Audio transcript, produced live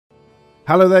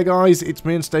Hello there guys, it's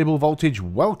me Unstable Voltage.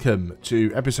 Welcome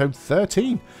to episode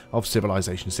 13 of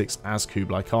Civilization 6 as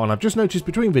Kublai Khan. I've just noticed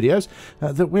between videos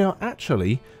that we are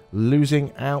actually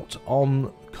losing out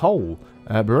on coal.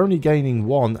 We're only gaining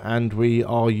 1 and we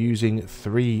are using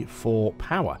 3 for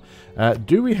power.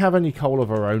 Do we have any coal of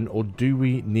our own, or do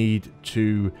we need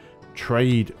to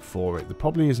trade for it? There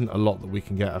probably isn't a lot that we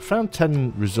can get. I found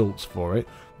 10 results for it.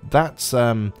 That's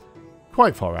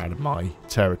quite far out of my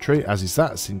territory, as is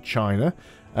that's in China.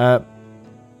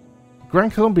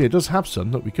 Gran Colombia does have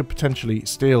some that we could potentially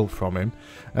steal from him.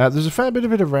 There's a fair bit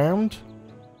of it around.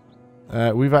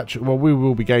 We've actually, well, we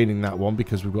will be gaining that one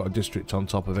because we've got a district on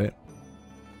top of it.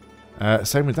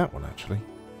 Same with that one actually,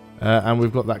 and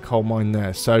we've got that coal mine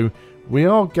there. So we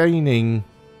are gaining.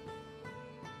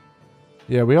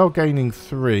 Yeah, we are gaining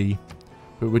 3.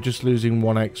 But we're just losing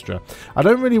 1 extra. I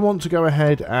don't really want to go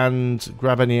ahead and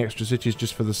grab any extra cities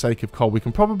just for the sake of coal. We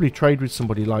can probably trade with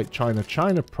somebody like China.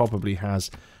 China probably has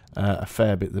a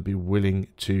fair bit they'd be willing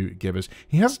to give us.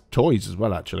 He has toys as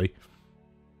well, actually.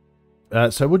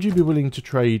 So would you be willing to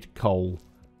trade coal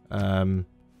for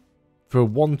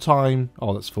 1 time?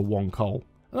 Oh, that's for 1 coal.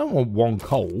 I don't want 1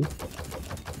 coal.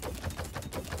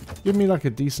 Give me like a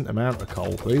decent amount of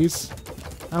coal, please.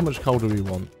 How much coal do we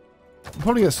want? We'll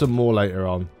probably get some more later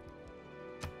on.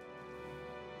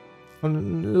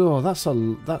 Oh, that's a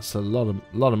lot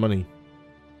of money.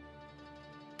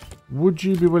 Would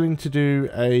you be willing to do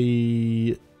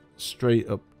a straight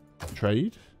up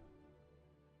trade?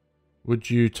 Would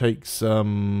you take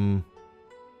some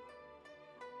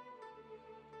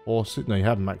horses? No, you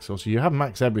have max horses. You have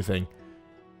max everything.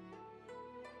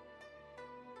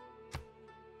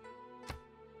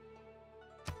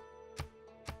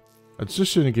 It's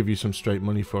just going to give you some straight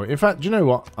money for it. In fact, do you know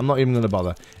what? I'm not even going to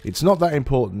bother. It's not that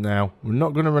important now. We're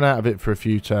not going to run out of it for a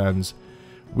few turns.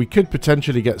 We could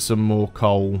potentially get some more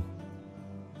coal.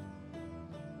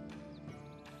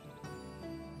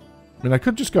 I mean, I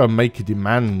could just go and make a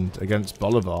demand against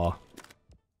Bolivar.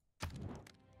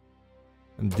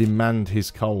 And demand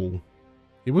his coal.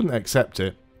 He wouldn't accept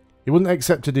it. He wouldn't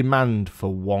accept a demand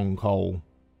for 1 coal.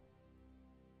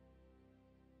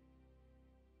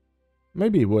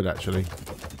 Maybe he would, actually.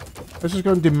 Let's just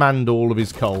go and demand all of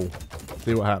his coal.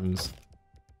 See what happens.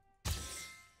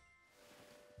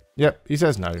 Yep, he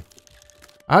says no.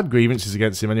 I had grievances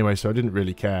against him anyway, so I didn't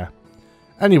really care.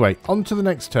 Anyway, on to the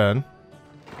next turn.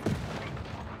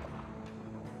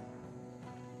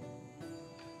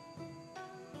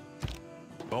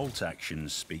 Bolt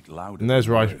actions speak louder. And there's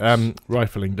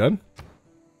rifling done.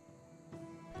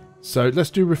 So let's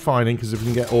do refining, because if we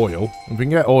can get oil, if we can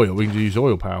get oil, we can use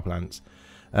oil power plants.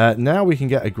 Now we can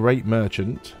get a great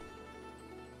merchant.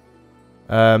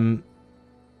 Gain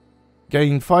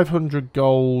 500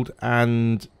 gold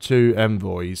and 2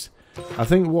 envoys. I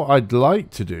think what I'd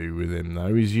like to do with him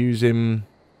though is use him.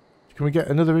 Can we get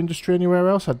another industry anywhere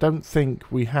else? I don't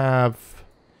think we have.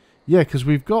 Yeah, because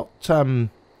we've got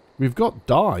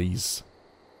dyes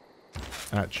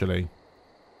actually.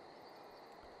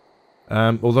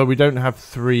 Although we don't have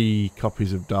 3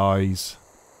 copies of dyes.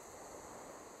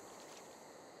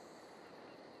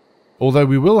 Although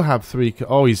we will have 3.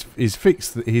 Oh, he's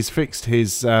fixed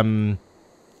his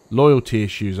loyalty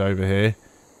issues over here.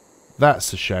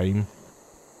 That's a shame.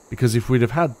 Because if we'd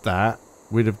have had that,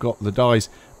 we'd have got the dyes.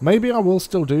 Maybe I will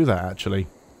still do that actually.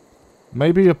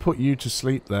 Maybe I'll put you to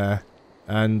sleep there.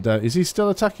 And is he still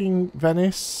attacking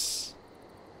Venice?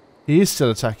 He is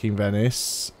still attacking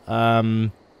Venice.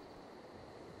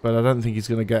 But I don't think he's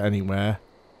going to get anywhere.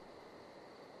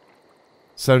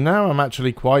 So now I'm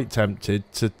actually quite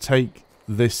tempted to take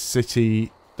this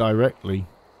city directly.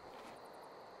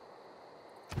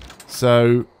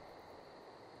 So,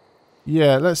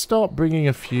 yeah, let's start bringing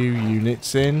a few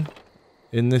units in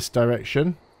this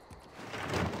direction.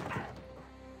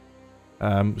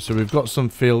 So we've got some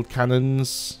field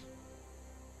cannons.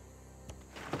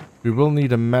 We will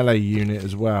need a melee unit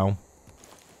as well.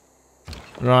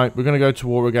 Right, we're going to go to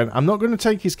war again. I'm not going to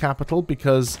take his capital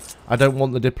because I don't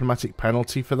want the diplomatic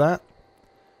penalty for that.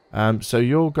 So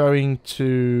you're going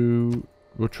to...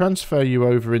 We'll transfer you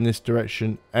over in this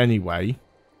direction anyway.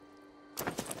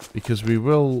 Because we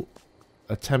will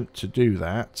attempt to do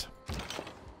that.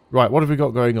 Right, what have we got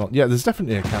going on? Yeah, there's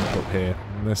definitely a camp up here.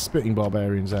 And they're spitting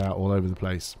barbarians out all over the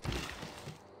place.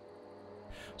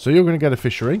 So you're going to get a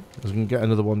fishery. There's going to get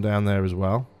another one down there as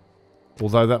well.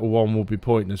 Although that one will be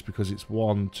pointless because it's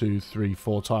 1, 2, 3,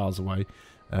 4 tiles away.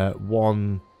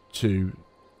 1, 2,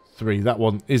 3. That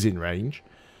one is in range.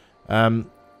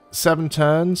 7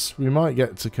 turns. We might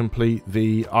get to complete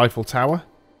the Eiffel Tower.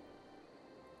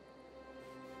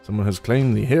 Someone has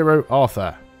claimed the hero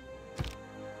Arthur.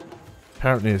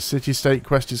 Apparently a city-state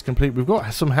quest is complete. We've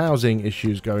got some housing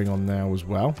issues going on now as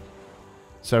well.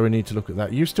 So we need to look at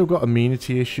that. You've still got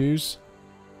amenity issues.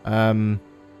 There's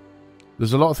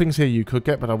a lot of things here you could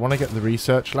get, but I want to get the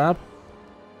research lab.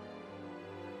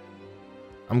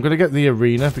 I'm going to get the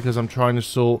arena because I'm trying to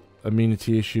sort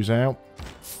amenity issues out.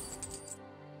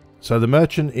 So the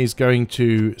merchant is going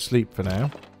to sleep for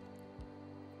now.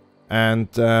 And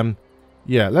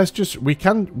yeah, let's just we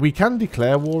can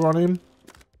declare war on him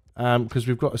because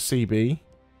we've got a CB.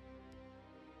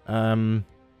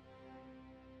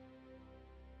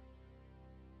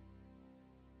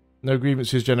 No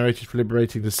grievances generated for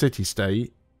liberating the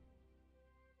city-state.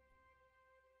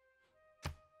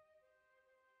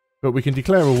 But we can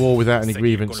declare a war without any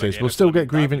grievances. We'll still get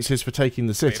grievances for taking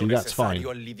the city, that's fine.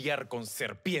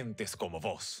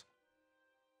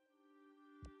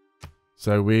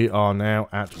 So we are now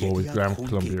at war with Grand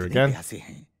Columbia again.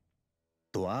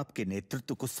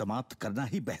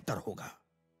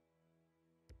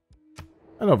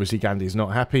 And obviously Gandhi's not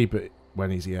happy, but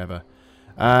when is he ever?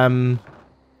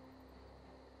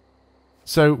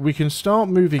 So we can start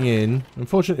moving in.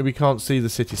 Unfortunately, we can't see the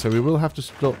city, so we will have to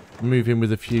start moving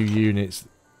with a few units.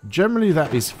 Generally,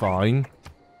 that is fine.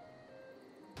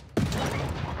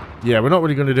 Yeah, we're not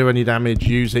really going to do any damage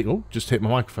using... Oh, just hit my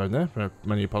microphone there.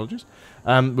 Many apologies.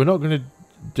 We're not going to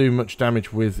do much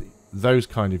damage with those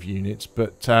kind of units,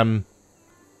 but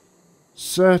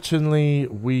certainly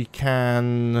we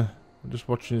can... I'm just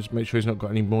watching this, make sure he's not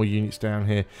got any more units down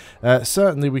here.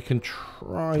 Certainly we can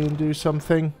try and do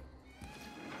something.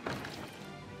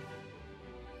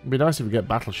 It'd be nice if we get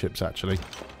battleships, actually.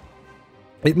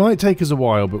 It might take us a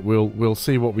while, but we'll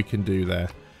see what we can do there.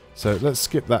 So let's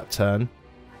skip that turn.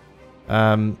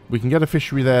 We can get a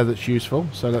fishery there that's useful,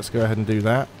 so let's go ahead and do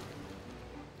that.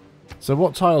 So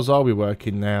what tiles are we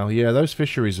working now? Yeah, those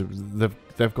fisheries,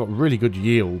 they've got really good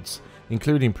yields,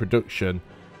 including production.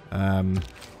 And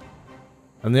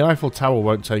the Eiffel Tower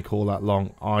won't take all that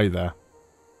long either.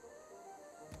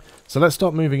 So let's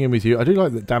start moving in with you. I do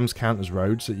like that dams count as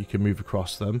roads, that you can move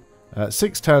across them.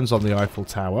 6 turns on the Eiffel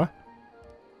Tower.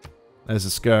 There's a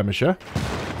skirmisher.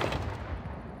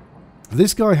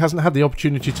 This guy hasn't had the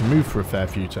opportunity to move for a fair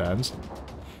few turns.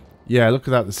 Yeah, look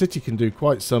at that. The city can do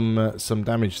quite some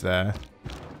damage there.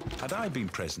 Had I been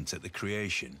present at the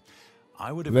creation,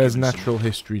 I would have. There's natural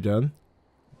history done.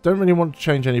 Don't really want to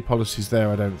change any policies there,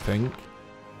 I don't think.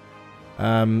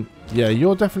 Yeah,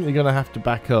 you're definitely going to have to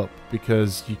back up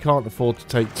because you can't afford to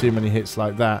take too many hits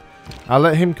like that. I'll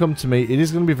let him come to me. It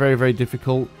is going to be very, very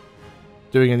difficult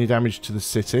doing any damage to the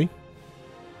city.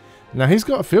 Now, he's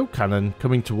got a field cannon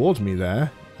coming towards me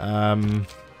there.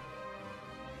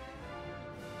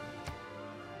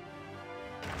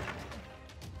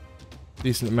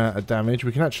 Decent amount of damage.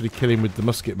 We can actually kill him with the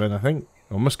musketman, I think.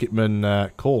 Or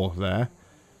musketman core there.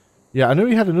 Yeah, I knew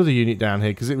he had another unit down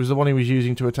here because it was the one he was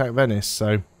using to attack Venice,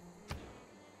 so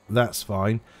that's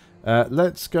fine.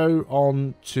 Let's go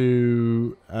on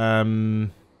to... well,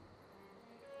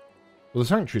 the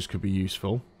sanctuaries could be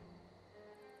useful.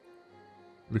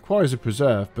 Requires a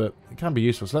preserve, but it can be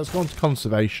useful. So let's go on to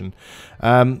conservation.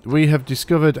 We have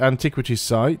discovered antiquity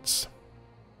sites.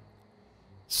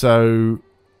 So,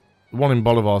 one in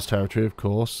Bolivar's territory, of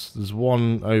course. There's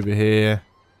one over here.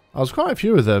 Oh, there's quite a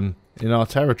few of them in our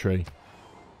territory.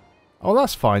 Oh,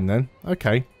 that's fine then.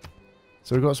 Okay.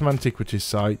 So we've got some antiquity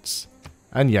sites.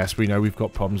 And yes, we know we've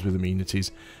got problems with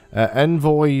amenities.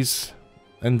 Envoys.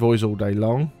 Envoys all day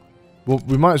long. Well,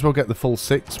 we might as well get the full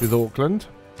 6 with Auckland.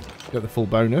 Get the full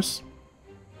bonus.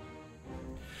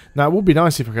 Now, it would be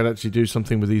nice if I could actually do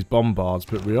something with these bombards,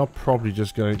 but we are probably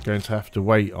just going to have to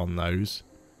wait on those.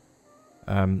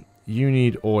 You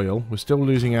need oil. We're still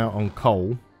losing out on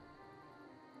coal.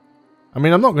 I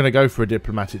mean, I'm not going to go for a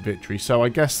diplomatic victory, so I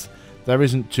guess there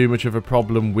isn't too much of a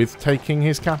problem with taking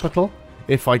his capital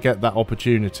if I get that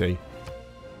opportunity.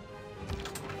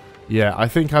 Yeah, I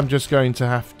think I'm just going to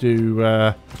have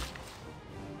to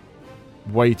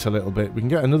wait a little bit. We can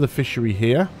get another fishery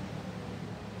here.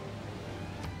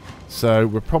 So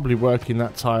we're probably working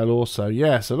that tile also.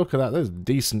 Yeah, so look at that. There's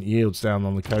decent yields down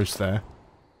on the coast there.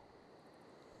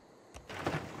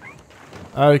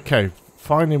 Okay,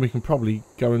 finally we can probably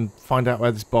go and find out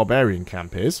where this barbarian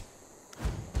camp is.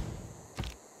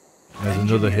 There's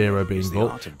another hero being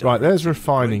built. Right, there's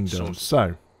refining done.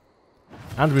 So,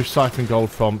 and we've siphoned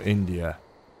gold from India.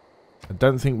 I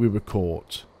don't think we were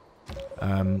caught.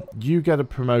 You get a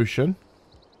promotion.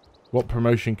 What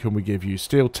promotion can we give you?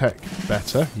 Steel tech,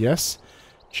 better, yes.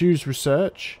 Choose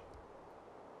research.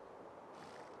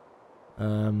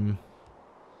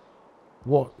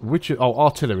 Which? Oh,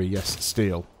 artillery, yes,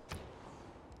 steel.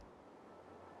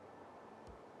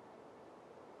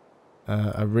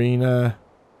 Arena.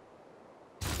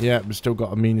 Yeah, we've still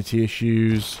got amenity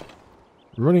issues.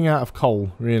 Running out of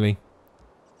coal, really.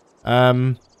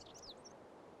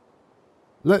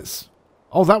 Let's...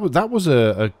 Oh, that was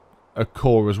a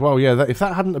core as well. Yeah, if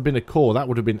that hadn't have been a core, that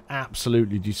would have been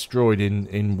absolutely destroyed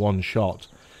in one shot.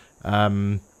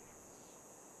 I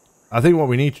think what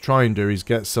we need to try and do is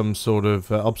get some sort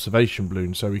of observation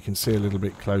balloon so we can see a little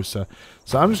bit closer.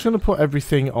 So I'm just going to put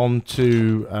everything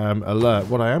onto alert.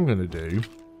 What I am going to do...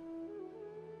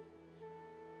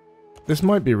 This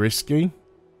might be risky.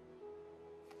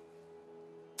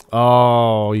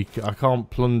 Oh, I can't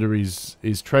plunder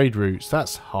his trade routes.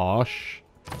 That's harsh.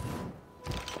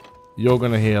 You're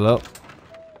going to heal up.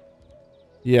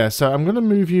 Yeah, so I'm going to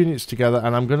move units together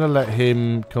and I'm going to let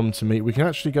him come to me. We can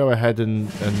actually go ahead and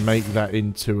make that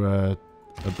into a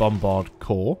bombard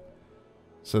core.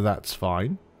 So that's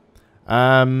fine.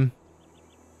 Yeah,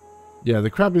 the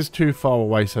crab is too far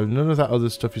away, so none of that other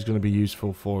stuff is going to be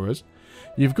useful for us.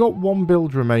 You've got one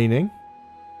build remaining.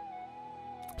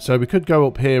 So we could go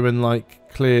up here and, like,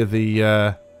 clear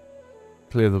the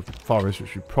forest,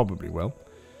 which we probably will.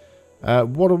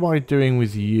 What am I doing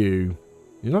with you?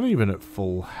 You're not even at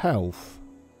full health.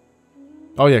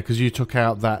 Oh yeah, because you took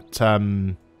out that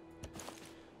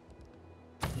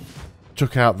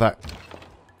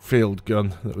field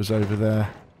gun that was over there.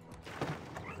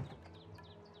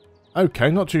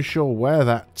 Okay, not too sure where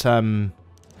that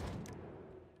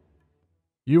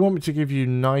You want me to give you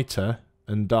niter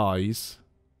and dyes?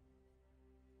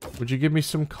 Would you give me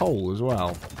some coal as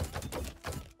well?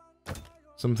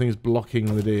 Something's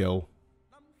blocking the deal.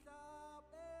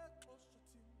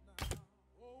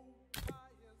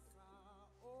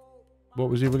 What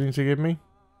was he willing to give me?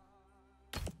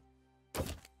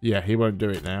 Yeah, he won't do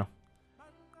it now.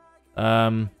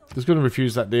 He's going to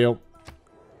refuse that deal.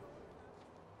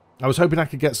 I was hoping I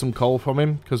could get some coal from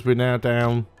him, because we're now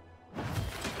down...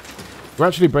 We're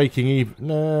actually breaking even.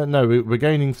 No, we're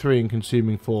gaining 3 and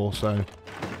consuming 4, so...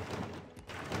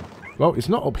 Well, it's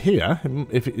not up here,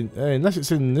 unless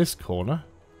it's in this corner.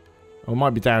 Or it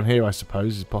might be down here, I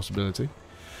suppose, is a possibility.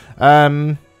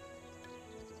 A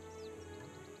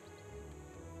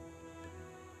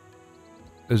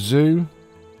zoo.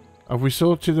 Have we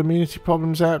sorted immunity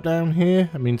problems out down here?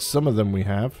 I mean, some of them we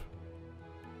have.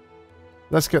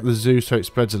 Let's get the zoo so it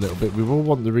spreads a little bit. We will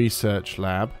want the research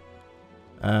lab.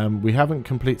 We haven't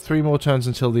completed 3 more turns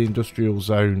until the industrial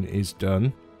zone is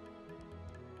done.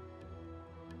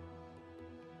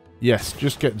 Yes,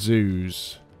 just get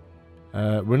zoos.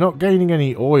 We're not gaining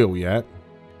any oil yet.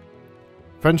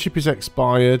 Friendship is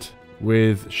expired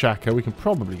with Shaka. We can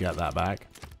probably get that back.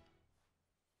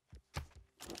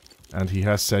 And he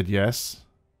has said yes.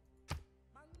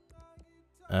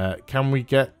 Can we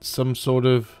get some sort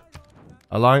of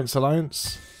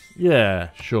alliance? Yeah,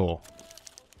 sure.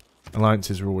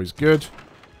 Alliances are always good.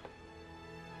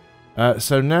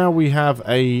 So now we have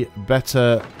a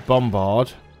better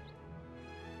bombard.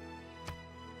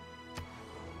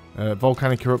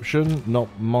 Volcanic eruption, not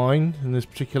mine in this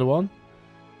particular one.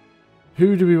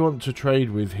 Who do we want to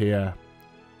trade with here?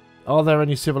 Are there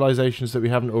any civilizations that we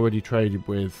haven't already traded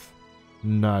with?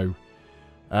 No.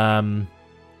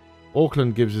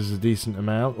 Auckland gives us a decent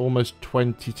amount, almost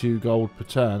 22 gold per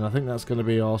turn. I think that's going to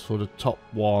be our sort of top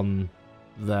one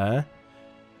there.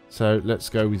 So let's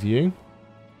go with you.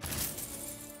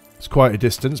 It's quite a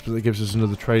distance, but it gives us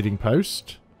another trading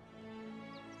post.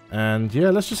 And yeah,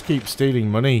 let's just keep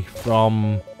stealing money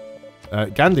from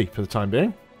Gandhi for the time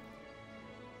being.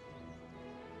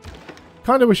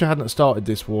 Kind of wish I hadn't started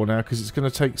this war now, because it's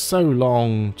going to take so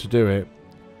long to do it.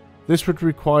 This would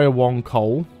require 1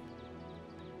 coal.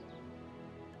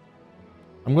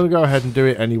 I'm going to go ahead and do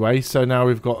it anyway. So now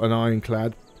we've got an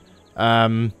ironclad.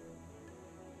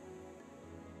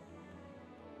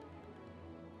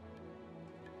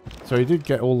 So he did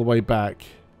get all the way back.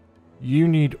 You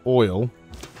need oil.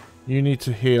 You need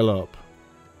to heal up.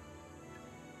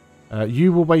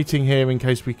 You were waiting here in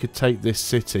case we could take this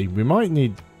city. We might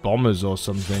need bombers or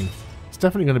something. It's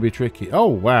definitely going to be tricky. Oh,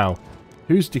 wow.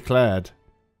 Who's declared?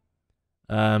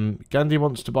 Gandhi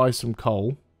wants to buy some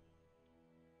coal.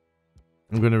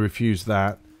 I'm going to refuse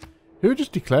that. Who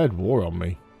just declared war on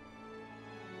me?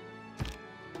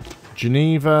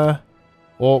 Geneva,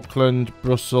 Auckland,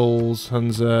 Brussels,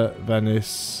 Hunza,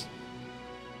 Venice.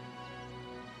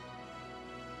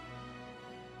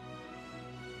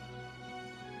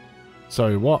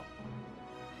 Sorry, what?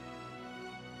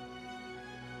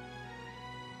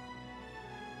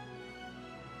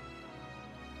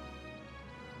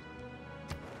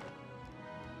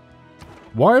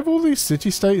 Why have all these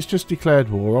city-states just declared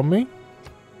war on me?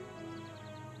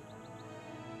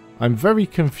 I'm very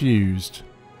confused.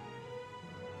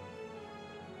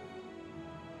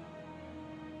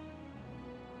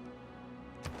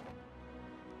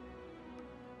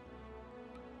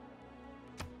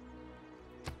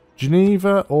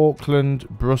 Geneva, Auckland,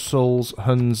 Brussels,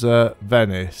 Hunza,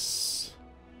 Venice.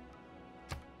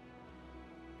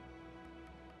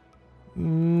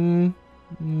 No.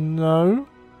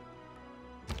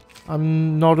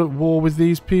 I'm not at war with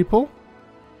these people.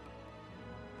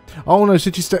 Oh no,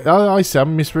 city-state. Oh, I see,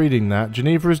 I'm misreading that.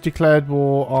 Geneva has declared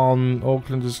war on...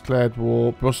 Auckland has declared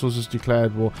war. Brussels has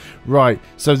declared war. Right,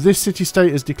 so this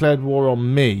city-state has declared war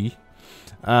on me.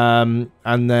 And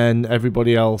then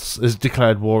everybody else has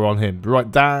declared war on him. Right,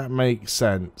 that makes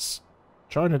sense.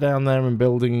 China down there and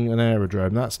building an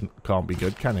aerodrome. That can't be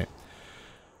good, can it?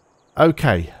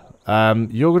 Okay,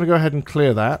 you're going to go ahead and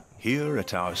clear that. Here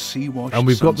at our sea-washed and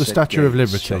we've got the sunset Statue of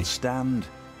gates Liberty. shall stand.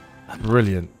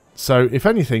 Brilliant. So, if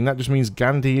anything, that just means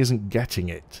Gandhi isn't getting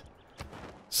it.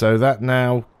 So that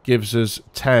now gives us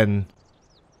 10.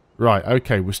 Right,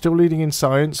 okay, we're still leading in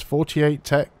science. 48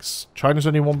 techs. China's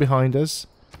only one behind us.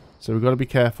 So we've got to be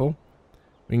careful.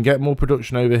 We can get more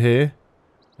production over here.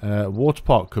 Water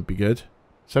park could be good.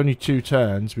 It's only 2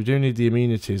 turns. We do need the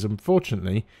amenities.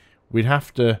 Unfortunately, we'd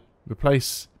have to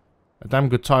replace a damn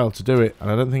good tile to do it. And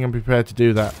I don't think I'm prepared to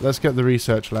do that. Let's get the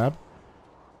research lab.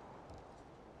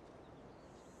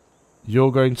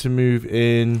 You're going to move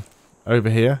in over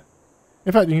here.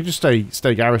 In fact, you can just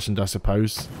stay garrisoned, I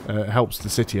suppose. It helps the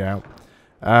city out.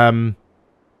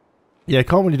 Yeah,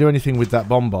 can't really do anything with that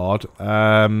bombard.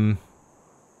 Can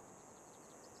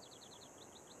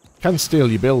steal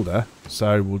your builder,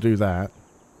 so we'll do that.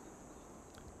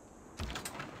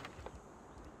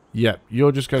 Yep,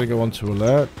 you're just going to go on to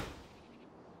alert.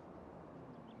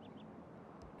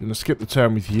 Going to skip the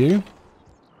turn with you.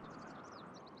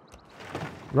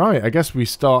 Right, I guess we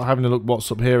start having a look what's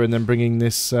up here and then bringing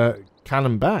this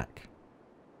cannon back.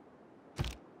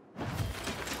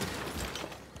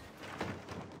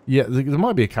 Yeah, there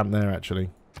might be a camp there, actually.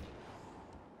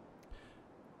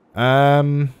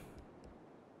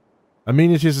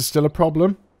 Amenities are still a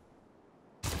problem.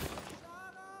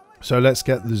 So let's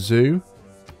get the zoo.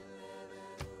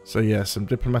 So yeah, some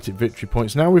diplomatic victory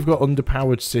points. Now we've got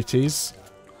underpowered cities.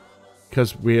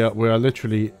 Because we are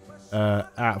literally out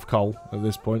of coal at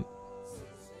this point.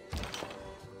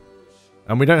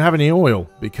 And we don't have any oil.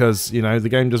 Because, you know, the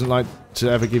game doesn't like to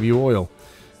ever give you oil.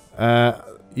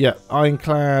 Yeah,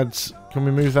 ironclad. Can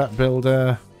we move that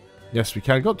builder? Yes, we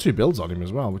can. Got 2 builds on him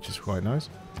as well, which is quite nice.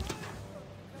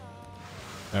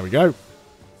 There we go.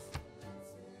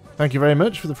 Thank you very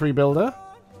much for the free builder.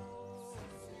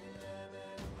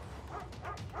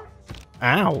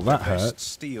 Ow, that hurt.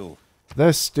 Steel.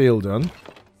 There's steel done.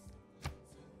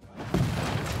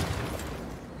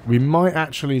 We might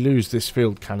actually lose this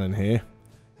field cannon here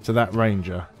to that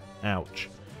ranger. Ouch.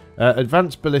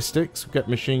 Advanced ballistics, get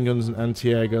machine guns and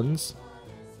anti-air guns.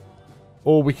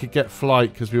 Or we could get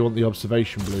flight because we want the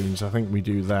observation balloons. I think we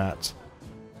do that.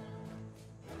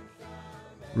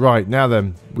 Right, now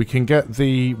then. We can get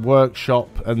the workshop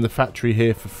and the factory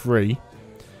here for free.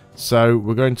 So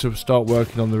we're going to start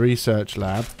working on the research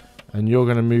lab. And you're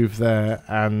going to move there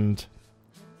and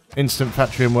instant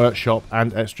factory and workshop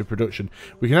and extra production.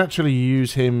 We can actually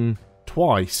use him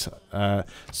twice.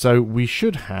 So we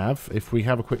should have, if we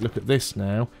have a quick look at this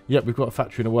now, yep, we've got a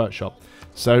factory and a workshop.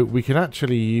 So we can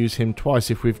actually use him twice.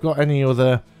 If we've got any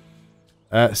other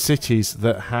cities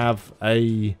that have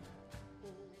a...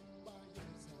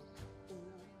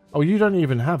 Oh, you don't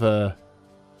even have a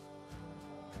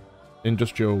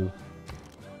industrial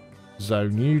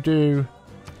zone. You do.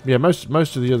 Yeah, most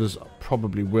of the others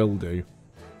probably will do.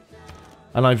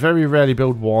 And I very rarely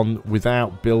build one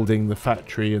without building the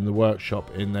factory and the workshop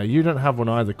in there. You don't have one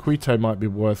either. Quito might be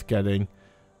worth getting.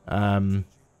 Can't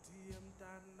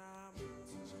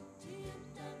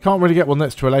really get one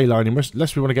next to a ley line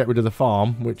unless we want to get rid of the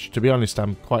farm, which, to be honest,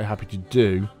 I'm quite happy to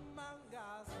do.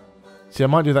 See, I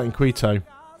might do that in Quito.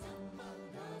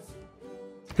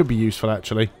 Could be useful,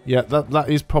 actually. Yeah, that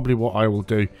is probably what I will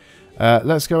do.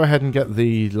 Let's go ahead and get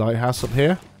the lighthouse up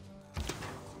here.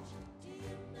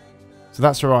 So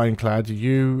that's our ironclad.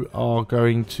 You are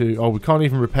going to... Oh, we can't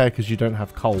even repair because you don't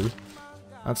have coal.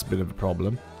 That's a bit of a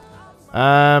problem.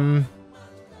 So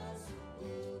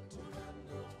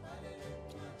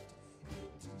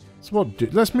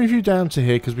what? Let's move you down to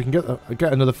here because we can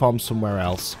get another farm somewhere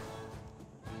else.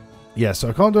 Yeah, so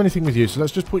I can't do anything with you. So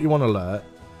let's just put you on alert.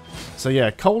 So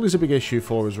yeah, coal is a big issue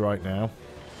for us right now.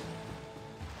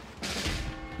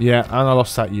 Yeah, and I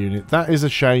lost that unit. That is a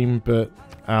shame, but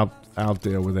I'll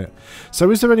deal with it.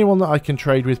 So is there anyone that I can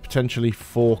trade with potentially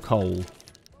for coal?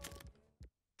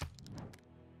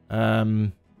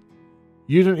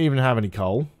 You don't even have any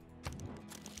coal.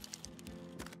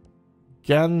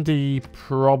 Gandhi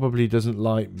probably doesn't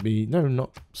like me. No,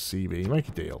 not CB. Make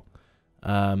a deal.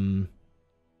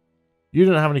 You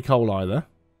don't have any coal either.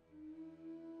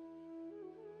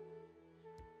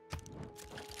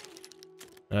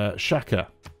 Shaka.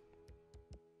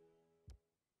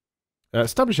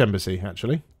 Establish embassy,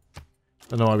 actually.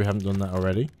 Don't know why we haven't done that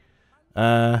already.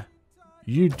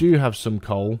 You do have some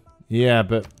coal. Yeah,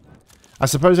 but I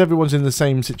suppose everyone's in the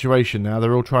same situation now.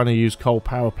 They're all trying to use coal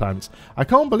power plants. I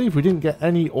can't believe we didn't get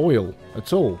any oil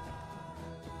at all.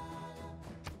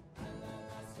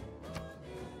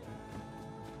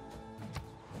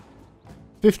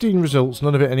 $15 results,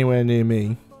 none of it anywhere near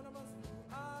me.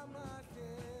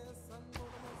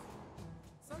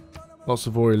 Lots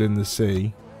of oil in the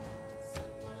sea.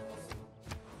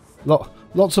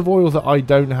 Lots of oil that I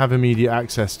don't have immediate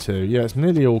access to. Yeah, it's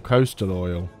nearly all coastal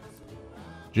oil.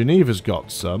 Geneva's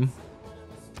got some.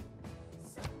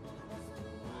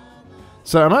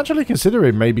 So I'm actually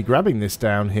considering maybe grabbing this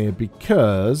down here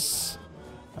because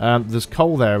there's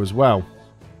coal there as well.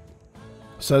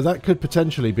 So that could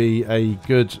potentially be a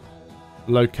good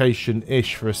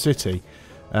location-ish for a city,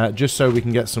 just so we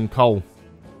can get some coal.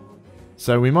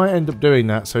 So we might end up doing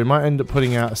that. So we might end up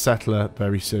putting out a settler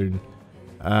very soon.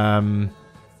 Yeah,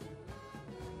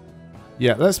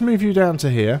 let's move you down to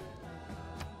here.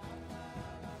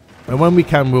 And when we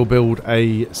can, we'll build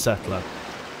a settler.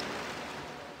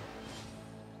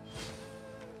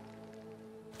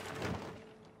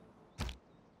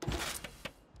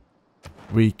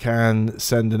 We can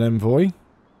send an envoy.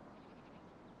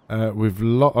 Oh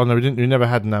no, we never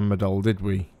had an Amadol, did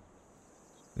we?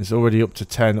 It's already up to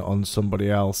 10 on somebody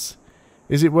else.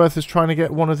 Is it worth us trying to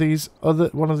get one of the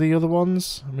other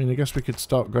ones? I mean, I guess we could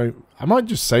start going. I might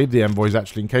just save the envoys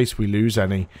actually in case we lose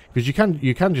any, because you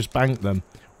can just bank them,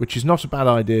 which is not a bad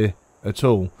idea at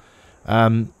all.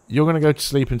 You're going to go to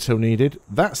sleep until needed.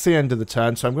 That's the end of the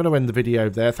turn, so I'm going to end the video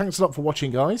there. Thanks a lot for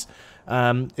watching, guys.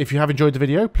 If you have enjoyed the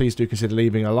video, please do consider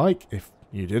leaving a like. If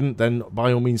you didn't, then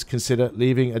by all means consider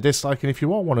leaving a dislike. And if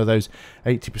you are one of those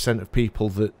 80% of people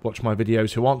that watch my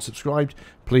videos who aren't subscribed,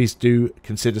 please do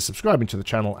consider subscribing to the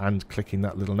channel and clicking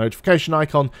that little notification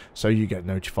icon so you get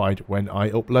notified when I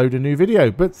upload a new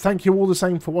video. But thank you all the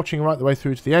same for watching right the way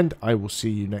through to the end. I will see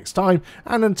you next time,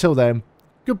 and until then,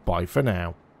 goodbye for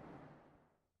now.